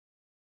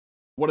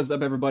What is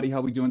up, everybody?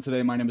 How we doing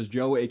today? My name is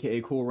Joe,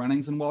 aka Cool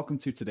Runnings, and welcome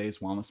to today's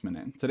Wellness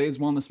Minute. Today's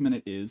Wellness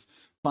Minute is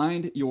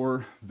find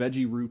your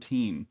veggie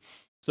routine.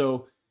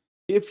 So,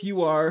 if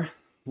you are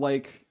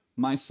like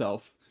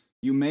myself,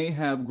 you may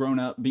have grown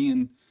up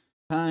being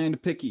kind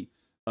of picky.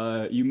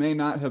 You may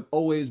not have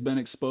always been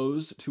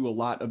exposed to a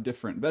lot of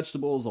different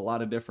vegetables, a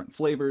lot of different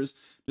flavors.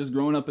 Just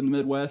growing up in the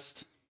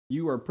Midwest,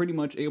 you are pretty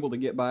much able to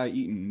get by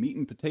eating meat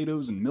and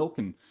potatoes and milk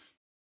and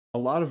a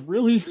lot of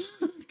really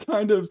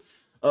kind of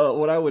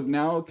what I would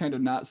now kind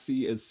of not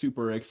see as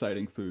super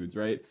exciting foods,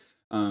 right?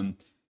 Um,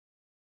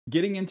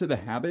 Getting into the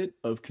habit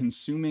of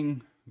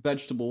consuming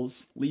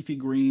vegetables, leafy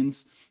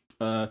greens,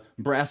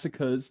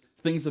 brassicas,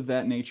 things of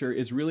that nature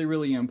is really,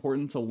 really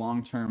important to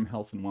long-term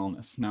health and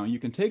wellness. Now, you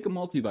can take a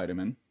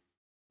multivitamin.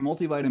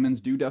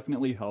 Multivitamins do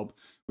definitely help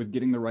with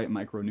getting the right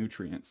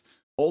micronutrients.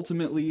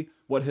 Ultimately,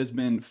 what has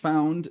been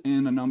found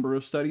in a number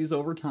of studies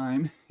over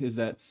time is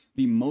that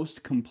the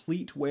most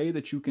complete way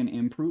that you can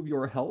improve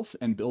your health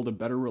and build a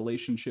better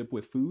relationship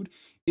with food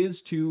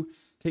is to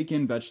take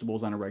in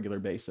vegetables on a regular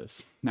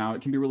basis. Now,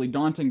 it can be really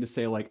daunting to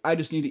say, like, I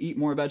just need to eat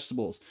more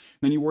vegetables.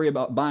 Then you worry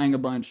about buying a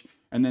bunch,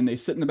 and then they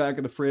sit in the back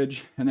of the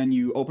fridge, and then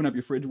you open up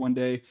your fridge one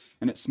day,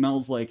 and it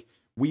smells like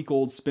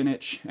week-old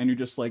spinach, and you're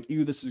just like,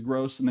 ew, this is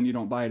gross, and then you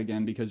don't buy it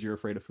again because you're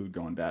afraid of food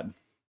going bad.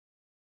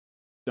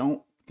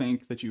 Don't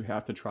think that you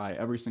have to try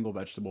every single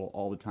vegetable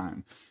all the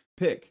time.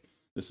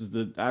 This is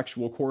the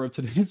actual core of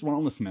today's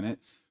Wellness Minute,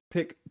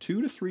 pick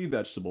 2 to 3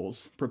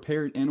 vegetables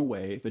prepared in a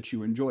way that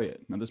you enjoy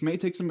it. Now, this may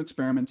take some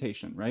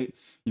experimentation, right?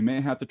 You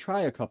may have to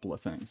try a couple of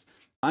things.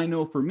 I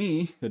know for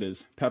me, it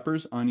is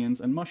peppers,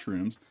 onions, and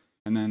mushrooms,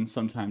 and then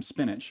sometimes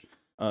spinach.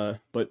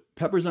 But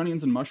peppers,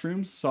 onions, and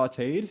mushrooms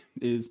sauteed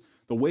is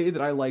the way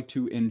that I like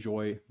to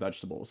enjoy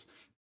vegetables.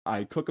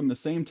 I cook them the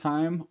same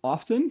time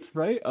often,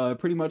 right?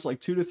 Pretty much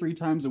like 2 to 3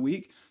 times a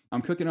week.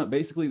 I'm cooking up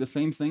basically the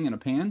same thing in a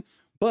pan,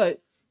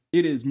 but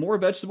it is more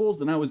vegetables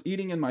than I was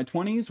eating in my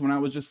 20s when I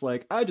was just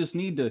like, I just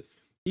need to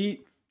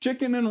eat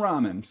chicken and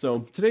ramen. So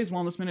today's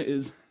Wellness Minute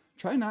is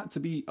try not to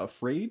be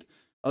afraid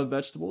of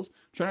vegetables.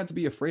 Try not to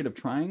be afraid of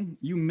trying.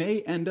 You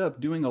may end up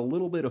doing a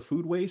little bit of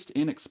food waste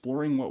in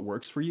exploring what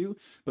works for you,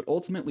 but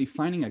ultimately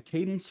finding a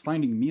cadence,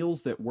 finding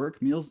meals that work,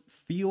 meals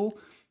feel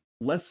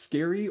less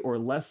scary or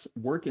less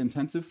work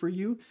intensive for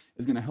you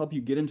is going to help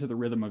you get into the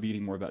rhythm of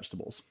eating more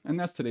vegetables. And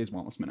that's today's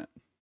Wellness Minute.